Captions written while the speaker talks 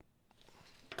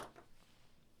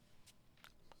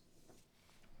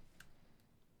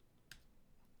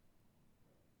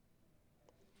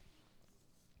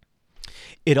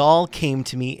It all came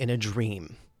to me in a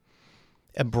dream.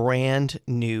 A brand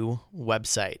new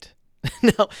website.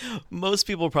 Now, most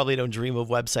people probably don't dream of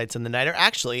websites in the night. Or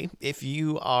actually, if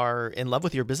you are in love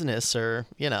with your business or,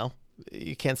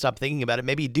 you can't stop thinking about it,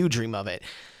 maybe you do dream of it.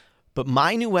 But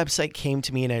my new website came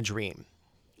to me in a dream.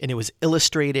 And it was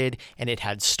illustrated and it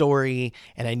had story.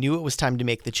 And I knew it was time to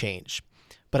make the change.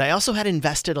 But I also had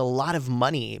invested a lot of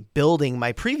money building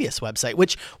my previous website,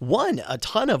 which won a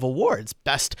ton of awards.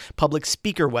 Best public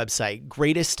speaker website,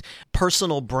 greatest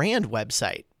personal brand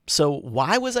website. So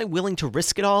why was I willing to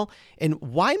risk it all? And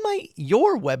why might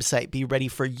your website be ready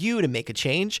for you to make a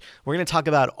change? We're going to talk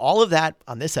about all of that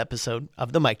on this episode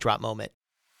of The Mic Drop Moment.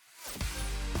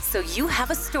 So you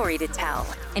have a story to tell,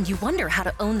 and you wonder how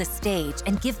to own the stage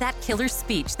and give that killer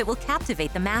speech that will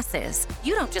captivate the masses.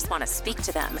 You don't just want to speak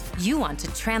to them, you want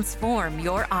to transform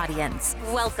your audience.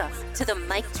 Welcome to the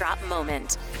Mic Drop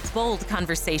Moment. Bold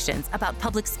conversations about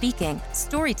public speaking,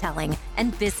 storytelling,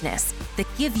 and business that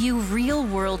give you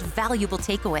real-world valuable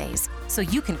takeaways so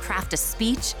you can craft a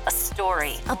speech, a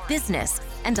story, a business,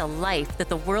 and a life that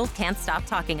the world can't stop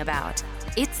talking about.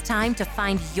 It's time to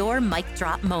find your mic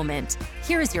drop moment.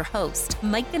 Here is your host,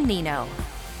 Mike Ganino.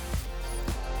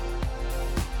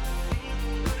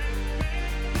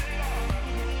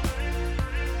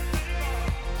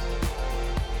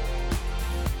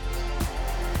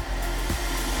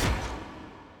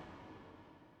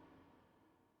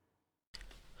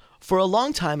 For a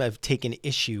long time, I've taken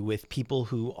issue with people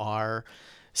who are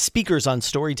speakers on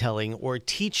storytelling or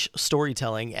teach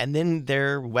storytelling, and then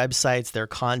their websites, their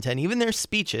content, even their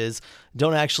speeches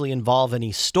don't actually involve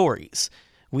any stories.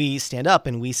 We stand up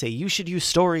and we say, you should use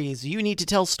stories. You need to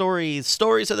tell stories.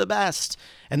 Stories are the best.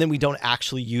 And then we don't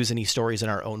actually use any stories in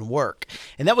our own work.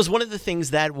 And that was one of the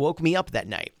things that woke me up that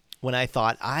night when I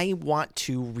thought, I want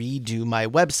to redo my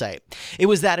website. It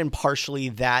was that, and partially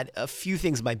that a few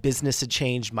things, my business had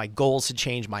changed, my goals had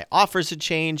changed, my offers had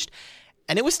changed.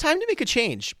 And it was time to make a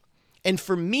change. And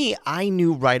for me, I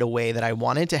knew right away that I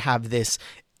wanted to have this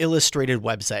illustrated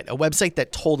website, a website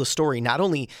that told a story, not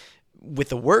only with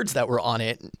the words that were on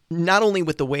it, not only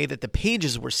with the way that the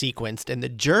pages were sequenced and the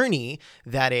journey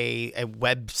that a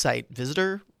website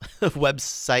visitor,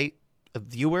 a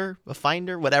viewer, a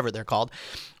finder, whatever they're called,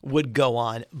 would go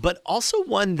on, but also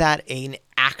one that an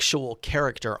actual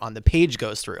character on the page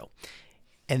goes through.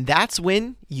 And that's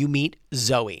when you meet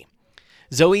Zoe.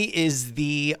 Zoe is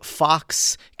the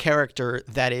Fox character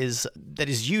that is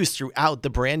used throughout the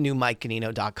brand new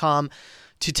MikeGanino.com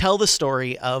to tell the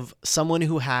story of someone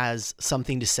who has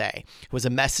something to say, who has a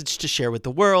message to share with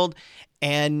the world,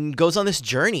 and goes on this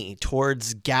journey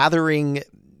towards gathering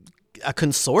a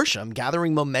consortium,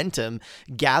 gathering momentum,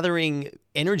 gathering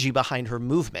energy behind her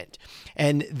movement.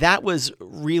 And that was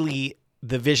really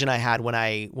the vision I had when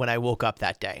I woke up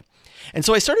that day. And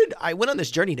so I went on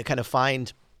this journey to kind of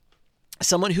find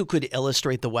someone who could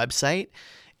illustrate the website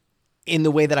in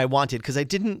the way that I wanted, because I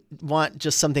didn't want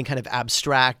just something kind of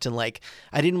abstract and I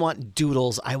didn't want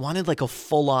doodles. I wanted a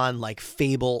full-on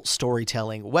fable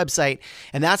storytelling website.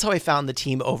 And that's how I found the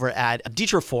team over at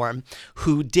Dietrichform,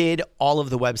 who did all of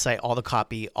the website, all the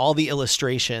copy, all the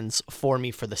illustrations for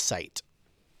me for the site.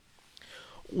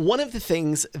 One of the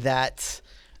things that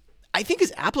I think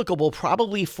is applicable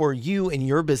probably for you and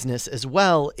your business as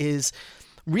well is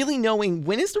really knowing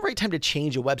when is the right time to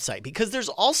change a website, because there's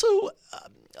also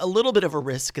a little bit of a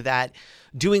risk that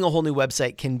doing a whole new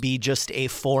website can be just a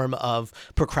form of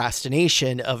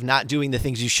procrastination, of not doing the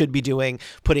things you should be doing,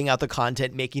 putting out the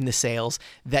content, making the sales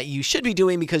that you should be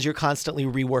doing because you're constantly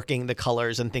reworking the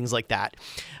colors and things like that.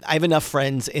 I have enough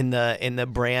friends in the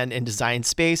brand and design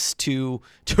space to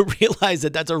realize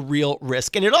that that's a real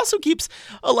risk. And it also keeps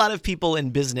a lot of people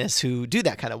in business who do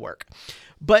that kind of work.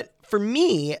 But for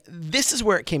me, this is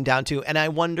where it came down to, and I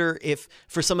wonder if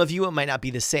for some of you it might not be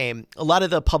the same. A lot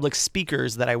of the public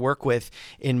speakers that I work with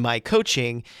in my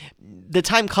coaching, the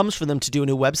time comes for them to do a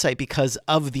new website because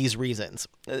of these reasons.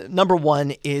 Number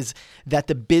one is that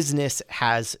the business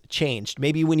has changed.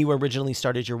 Maybe when you originally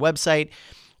started your website,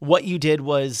 what you did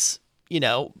was,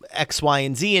 X, Y,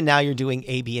 and Z, and now you're doing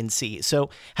A, B, and C. So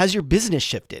has your business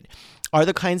shifted? Are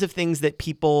the kinds of things that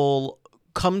people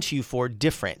come to you for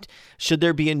different? Should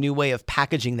there be a new way of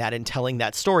packaging that and telling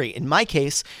that story? In my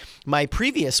case, my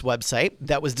previous website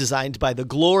that was designed by the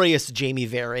glorious Jamie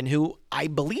Varon, who I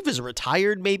believe is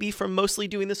retired maybe from mostly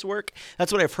doing this work.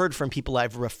 That's what I've heard from people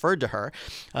I've referred to her.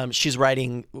 She's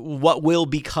writing what will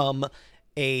become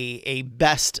a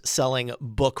best-selling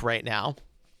book right now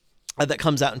that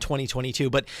comes out in 2022.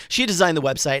 But she designed the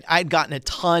website. I'd gotten a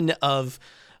ton of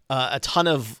a ton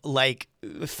of like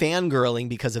fangirling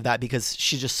because of that, because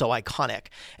she's just so iconic.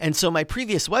 And so my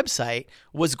previous website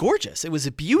was gorgeous. It was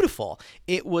beautiful.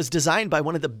 It was designed by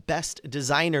one of the best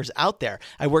designers out there.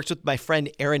 I worked with my friend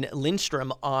Aaron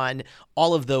Lindstrom on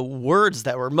all of the words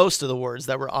that were, most of the words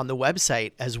that were on the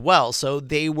website as well. So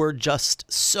they were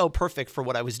just so perfect for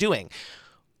what I was doing,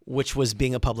 which was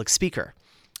being a public speaker.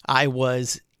 I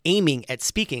was aiming at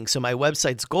speaking. So my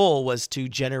website's goal was to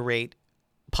generate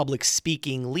public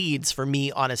speaking leads for me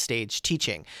on a stage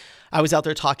teaching. I was out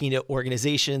there talking to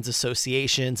organizations,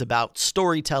 associations about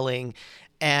storytelling,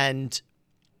 and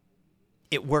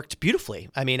it worked beautifully.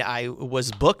 I mean, I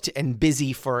was booked and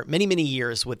busy for many, many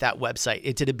years with that website.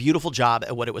 It did a beautiful job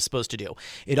at what it was supposed to do.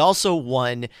 It also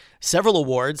won several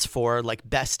awards for like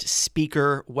best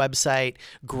speaker website,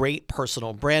 great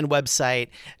personal brand website.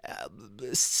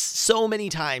 So many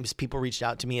times people reached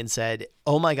out to me and said,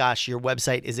 oh my gosh, your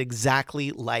website is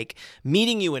exactly like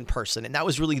meeting you in person. And that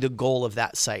was really the goal of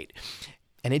that site.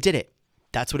 And it did it.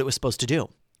 That's what it was supposed to do.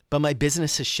 But my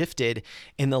business has shifted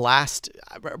in the last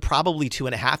probably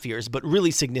 2.5 years, but really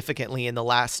significantly in the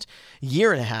last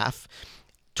year and a half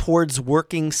towards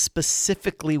working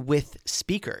specifically with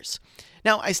speakers.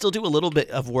 Now, I still do a little bit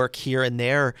of work here and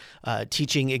there,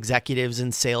 teaching executives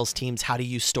and sales teams how to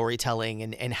use storytelling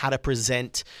and how to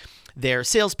present their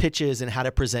sales pitches and how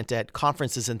to present at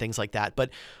conferences and things like that. But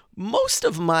most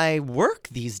of my work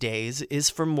these days is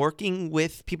from working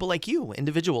with people like you,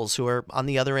 individuals who are on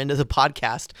the other end of the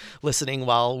podcast, listening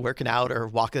while working out or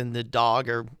walking the dog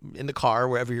or in the car,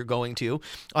 wherever you're going to,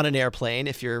 on an airplane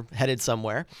if you're headed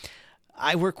somewhere.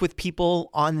 I work with people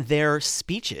on their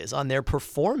speeches, on their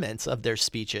performance of their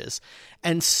speeches.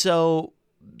 And so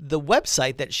the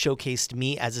website that showcased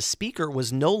me as a speaker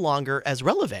was no longer as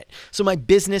relevant. So my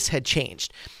business had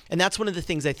changed. And that's one of the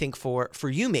things I think for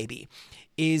you maybe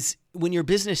is when your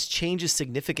business changes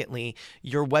significantly,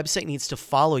 your website needs to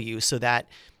follow you so that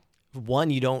one,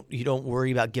 you don't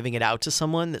worry about giving it out to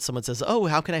someone, that someone says, oh,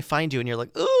 how can I find you? And you're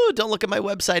like, oh, don't look at my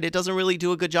website. It doesn't really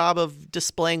do a good job of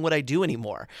displaying what I do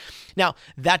anymore. Now,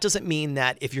 that doesn't mean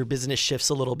that if your business shifts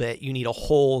a little bit, you need a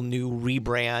whole new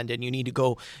rebrand and you need to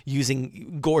go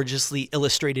using gorgeously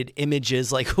illustrated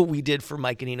images like we did for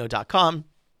MikeandEno.com.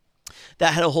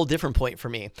 That had a whole different point for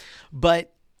me.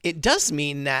 But it does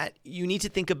mean that you need to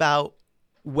think about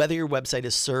whether your website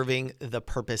is serving the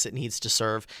purpose it needs to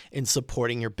serve in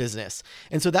supporting your business.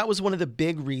 And so that was one of the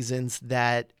big reasons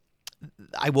that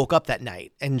I woke up that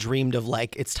night and dreamed of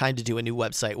like, it's time to do a new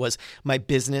website, was my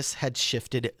business had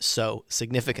shifted so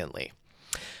significantly.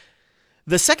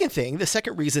 The second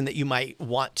reason that you might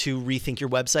want to rethink your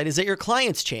website is that your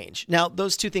clients change. Now,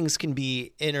 those two things can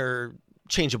be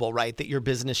interchangeable, right? That your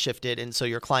business shifted and so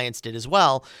your clients did as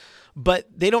well. But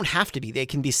they don't have to be. They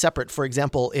can be separate. For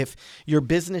example, if your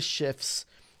business shifts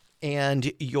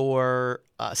and you're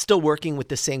still working with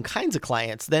the same kinds of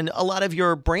clients, then a lot of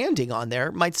your branding on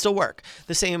there might still work.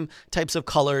 The same types of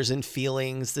colors and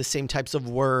feelings, the same types of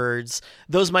words,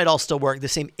 those might all still work. The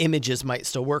same images might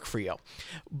still work for you.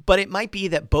 But it might be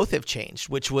that both have changed,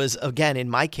 which was, again, in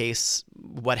my case,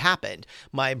 what happened.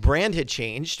 My brand had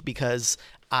changed because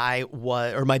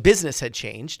my business had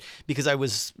changed because I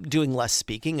was doing less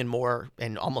speaking and more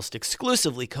and almost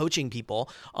exclusively coaching people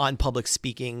on public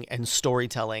speaking and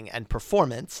storytelling and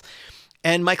performance.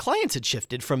 And my clients had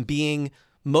shifted from being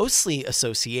mostly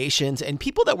associations and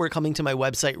people that were coming to my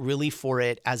website really for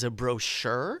it as a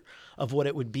brochure of what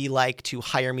it would be like to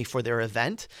hire me for their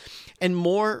event, and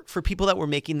more for people that were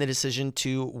making the decision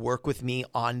to work with me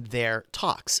on their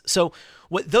talks. So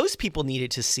what those people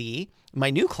needed to see, my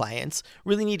new clients,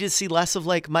 really needed to see less of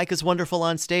like, Mike is wonderful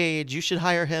on stage, you should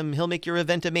hire him, he'll make your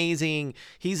event amazing,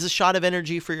 he's a shot of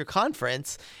energy for your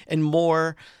conference, and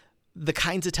more the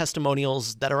kinds of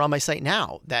testimonials that are on my site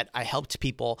now, that I helped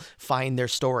people find their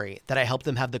story, that I helped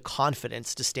them have the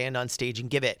confidence to stand on stage and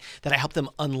give it, that I helped them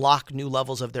unlock new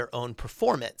levels of their own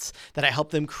performance, that I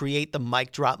helped them create the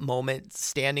mic drop moment,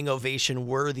 standing ovation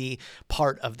worthy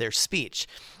part of their speech.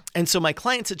 And so my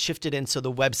clients had shifted in, so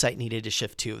the website needed to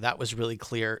shift too. That was really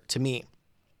clear to me.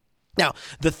 Now,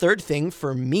 the third thing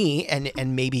for me,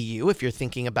 and maybe you, if you're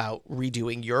thinking about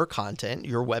redoing your content,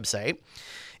 your website,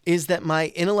 is that my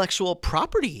intellectual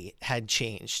property had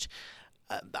changed.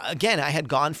 Again, I had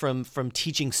gone from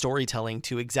teaching storytelling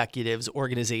to executives,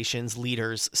 organizations,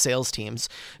 leaders, sales teams,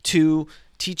 to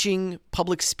teaching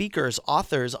public speakers,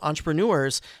 authors,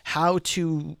 entrepreneurs how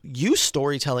to use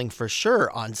storytelling for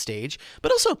sure on stage,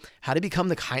 but also how to become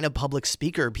the kind of public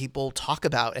speaker people talk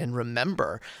about and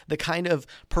remember, the kind of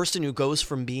person who goes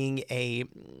from being a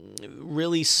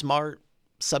really smart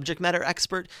subject matter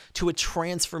expert to a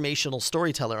transformational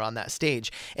storyteller on that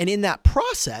stage. And in that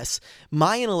process,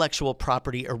 my intellectual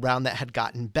property around that had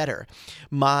gotten better.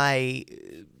 My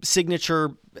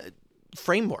signature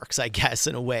frameworks, I guess,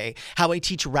 in a way, how I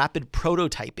teach rapid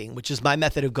prototyping, which is my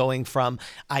method of going from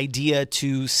idea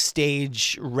to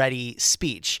stage ready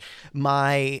speech.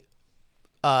 My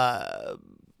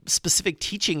specific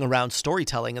teaching around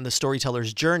storytelling and the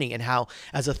storyteller's journey, and how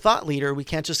as a thought leader, we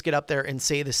can't just get up there and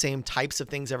say the same types of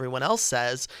things everyone else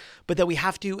says, but that we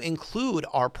have to include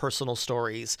our personal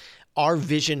stories, our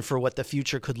vision for what the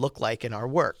future could look like in our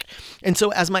work. And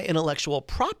so as my intellectual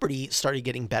property started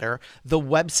getting better, the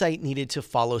website needed to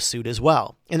follow suit as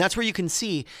well. And that's where you can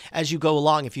see as you go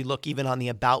along, if you look even on the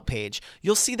About page,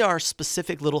 you'll see there are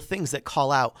specific little things that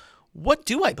call out, what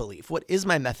do I believe? What is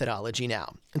my methodology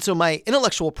now? And so my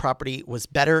intellectual property was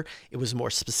better. It was more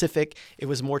specific. It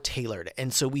was more tailored.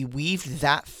 And so we weaved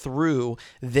that through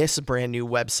this brand new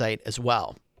website as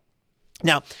well.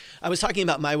 Now, I was talking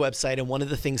about my website, and one of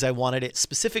the things I wanted it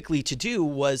specifically to do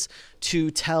was to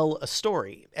tell a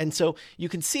story. And so you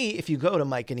can see if you go to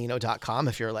mikeganino.com,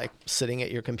 if you're like sitting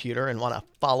at your computer and want to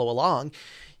follow along,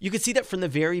 you can see that from the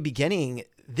very beginning,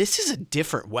 this is a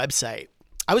different website.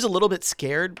 I was a little bit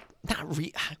scared. I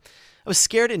was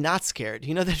scared and not scared.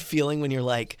 You know that feeling when you're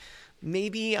like,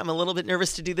 maybe I'm a little bit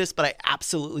nervous to do this, but I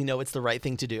absolutely know it's the right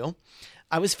thing to do.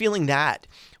 I was feeling that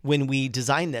when we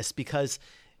designed this, because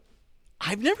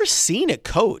I've never seen a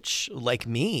coach like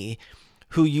me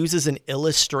who uses an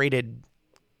illustrated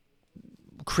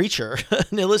creature,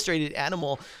 an illustrated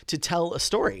animal, to tell a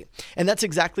story. And that's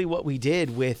exactly what we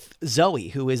did with Zoe,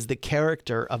 who is the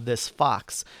character of this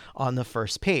fox on the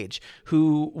first page,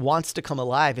 who wants to come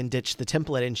alive and ditch the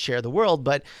template and share the world,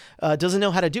 but doesn't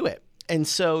know how to do it. And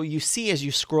so you see, as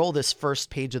you scroll this first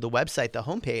page of the website, the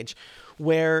homepage,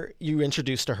 where you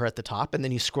introduced to her at the top, and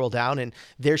then you scroll down and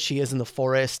there she is in the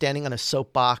forest, standing on a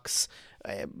soapbox,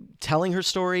 telling her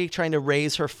story, trying to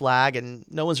raise her flag, and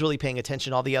no one's really paying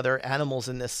attention. All the other animals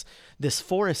in this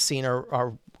forest scene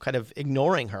are kind of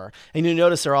ignoring her. And you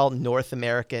notice they're all North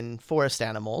American forest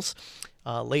animals.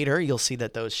 Later, you'll see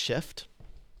that those shift.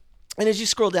 And as you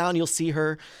scroll down, you'll see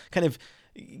her kind of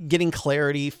getting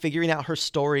clarity, figuring out her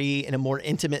story in a more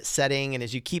intimate setting. And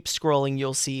as you keep scrolling,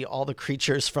 you'll see all the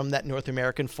creatures from that North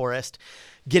American forest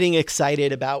getting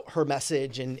excited about her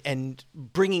message and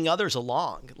bringing others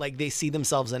along. Like they see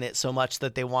themselves in it so much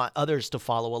that they want others to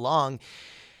follow along.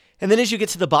 And then as you get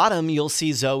to the bottom, you'll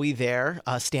see Zoe there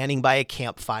standing by a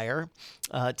campfire,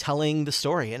 telling the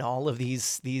story, and all of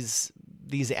these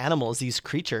animals, these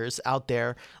creatures out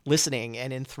there listening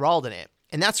and enthralled in it.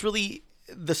 And that's really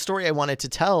the story I wanted to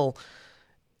tell,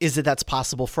 is that that's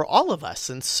possible for all of us.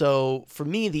 And so for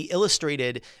me, the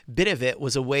illustrated bit of it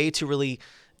was a way to really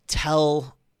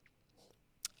tell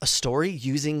a story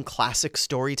using classic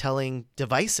storytelling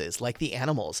devices like the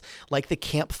animals, like the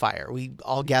campfire. We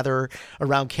all gather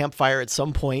around campfire at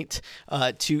some point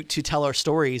to tell our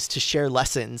stories, to share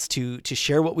lessons, to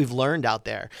share what we've learned out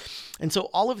there. And so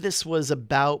all of this was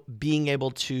about being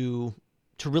able to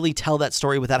really tell that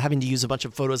story without having to use a bunch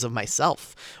of photos of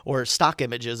myself or stock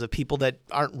images of people that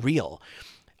aren't real.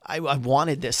 I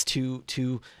wanted this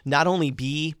to not only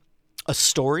be a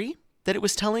story that it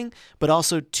was telling, but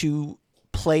also to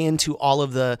play into all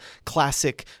of the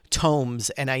classic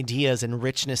tomes and ideas and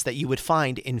richness that you would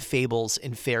find in fables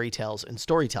and fairy tales and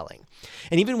storytelling.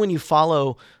 And even when you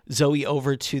follow Zoe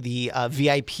over to the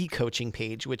VIP coaching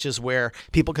page, which is where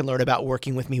people can learn about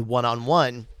working with me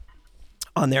one-on-one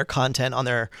on their content, on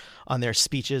their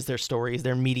speeches, their stories,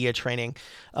 their media training,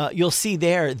 you'll see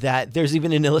there that there's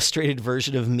even an illustrated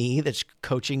version of me that's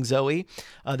coaching Zoe.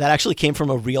 That actually came from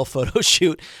a real photo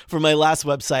shoot for my last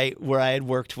website where I had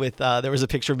worked with, there was a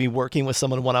picture of me working with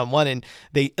someone one-on-one, and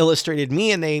they illustrated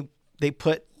me and they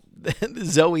put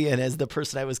Zoe in as the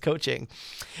person I was coaching.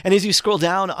 And as you scroll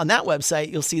down on that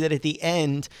website, you'll see that at the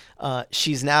end,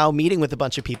 she's now meeting with a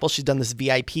bunch of people. She's done this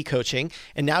VIP coaching,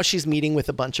 and now she's meeting with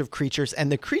a bunch of creatures.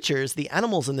 And the creatures, the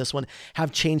animals in this one,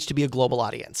 have changed to be a global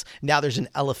audience. Now there's an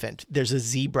elephant, there's a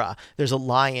zebra, there's a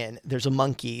lion, there's a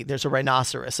monkey, there's a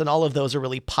rhinoceros, and all of those are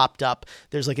really popped up.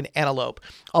 There's like an antelope.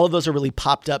 All of those are really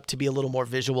popped up to be a little more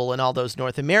visual, and all those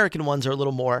North American ones are a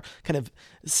little more kind of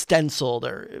stenciled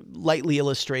or lightly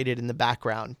illustrated in the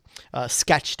background,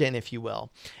 sketched in, if you will.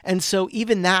 And so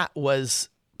even that was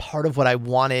part of what I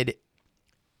wanted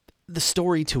the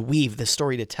story to weave, the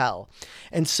story to tell.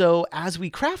 And so as we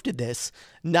crafted this,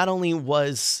 not only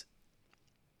was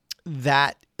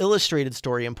that illustrated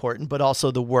story important, but also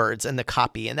the words and the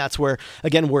copy. And that's where,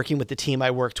 again, working with the team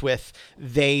I worked with,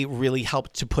 they really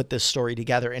helped to put this story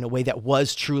together in a way that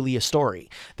was truly a story,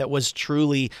 that was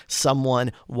truly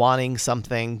someone wanting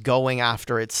something, going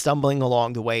after it, stumbling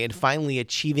along the way, and finally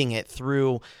achieving it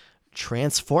through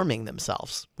transforming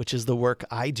themselves, which is the work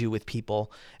I do with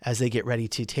people as they get ready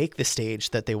to take the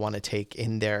stage that they want to take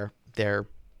in their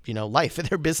life and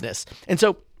their business. And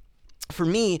so for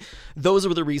me, those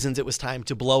were the reasons it was time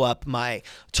to blow up my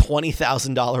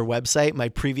 $20,000 website, my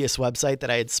previous website that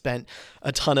I had spent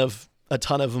a ton of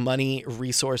money,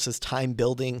 resources, time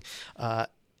building,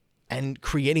 and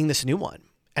creating this new one.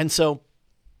 And so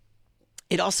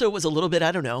it also was a little bit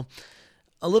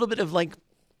of like,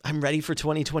 I'm ready for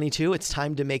 2022. It's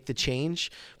time to make the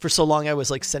change. For so long, I was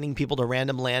like sending people to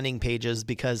random landing pages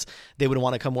because they would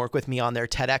want to come work with me on their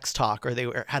TEDx talk, or they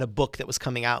had a book that was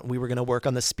coming out and we were going to work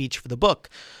on the speech for the book,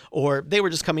 or they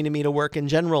were just coming to me to work in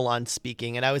general on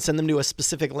speaking. And I would send them to a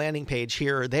specific landing page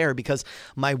here or there because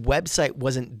my website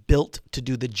wasn't built to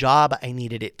do the job I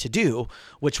needed it to do,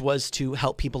 which was to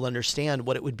help people understand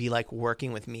what it would be like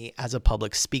working with me as a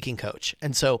public speaking coach.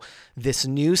 And so this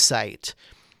new site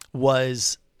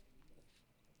was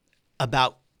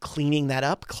about cleaning that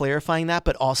up, clarifying that,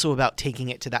 but also about taking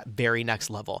it to that very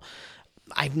next level.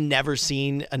 I've never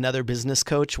seen another business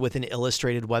coach with an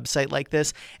illustrated website like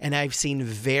this, and I've seen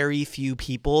very few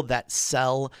people that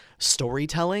sell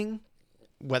storytelling,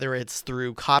 whether it's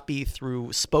through copy,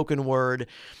 through spoken word,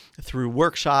 through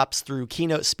workshops, through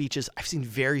keynote speeches. I've seen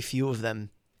very few of them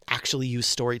actually use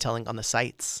storytelling on the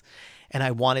sites. And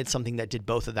I wanted something that did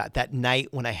both of that. That night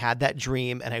when I had that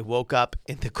dream and I woke up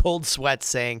in the cold sweats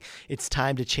saying, it's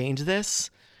time to change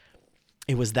this,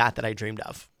 it was that I dreamed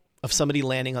of somebody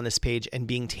landing on this page and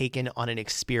being taken on an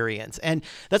experience. And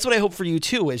that's what I hope for you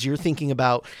too, as you're thinking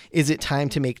about, is it time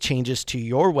to make changes to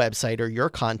your website or your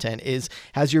content?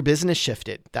 Has your business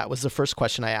shifted? That was the first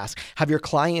question I asked. Have your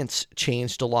clients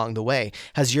changed along the way?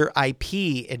 Has your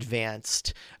IP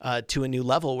advanced to a new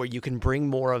level where you can bring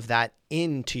more of that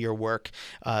into your work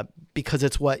because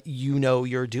it's what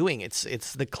you're doing.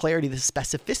 It's the clarity, the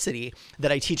specificity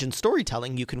that I teach in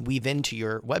storytelling you can weave into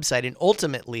your website. And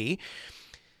ultimately,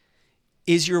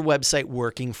 is your website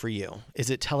working for you? Is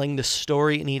it telling the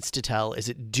story it needs to tell? Is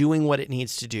it doing what it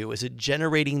needs to do? Is it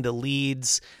generating the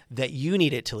leads that you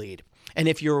need it to lead? And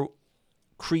if you're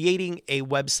creating a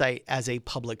website as a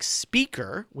public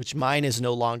speaker, which mine is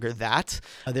no longer that,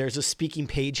 there's a speaking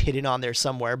page hidden on there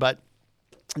somewhere, but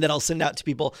that I'll send out to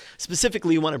people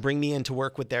specifically who want to bring me in to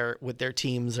work with their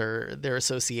teams or their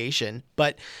association.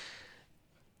 But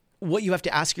what you have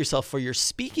to ask yourself for your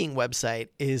speaking website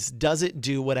is, does it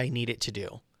do what I need it to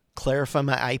do? Clarify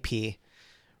my IP,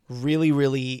 really,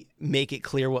 really make it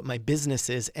clear what my business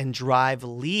is, and drive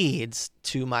leads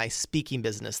to my speaking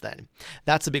business then?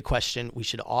 That's a big question we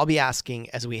should all be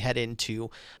asking as we head into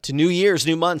new years,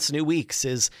 new months, new weeks,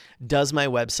 is, does my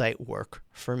website work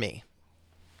for me?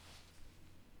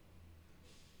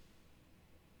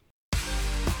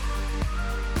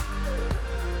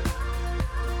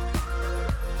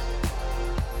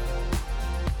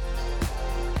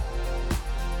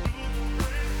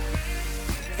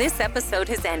 This episode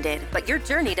has ended, but your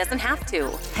journey doesn't have to.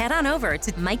 Head on over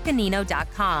to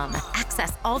MikeGanino.com.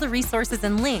 Access all the resources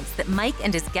and links that Mike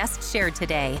and his guests shared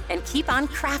today, and keep on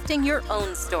crafting your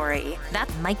own story.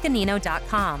 That's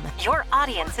MikeGanino.com. Your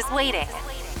audience is waiting.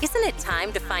 Isn't it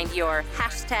time to find your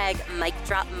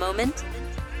 #MikeDrop moment?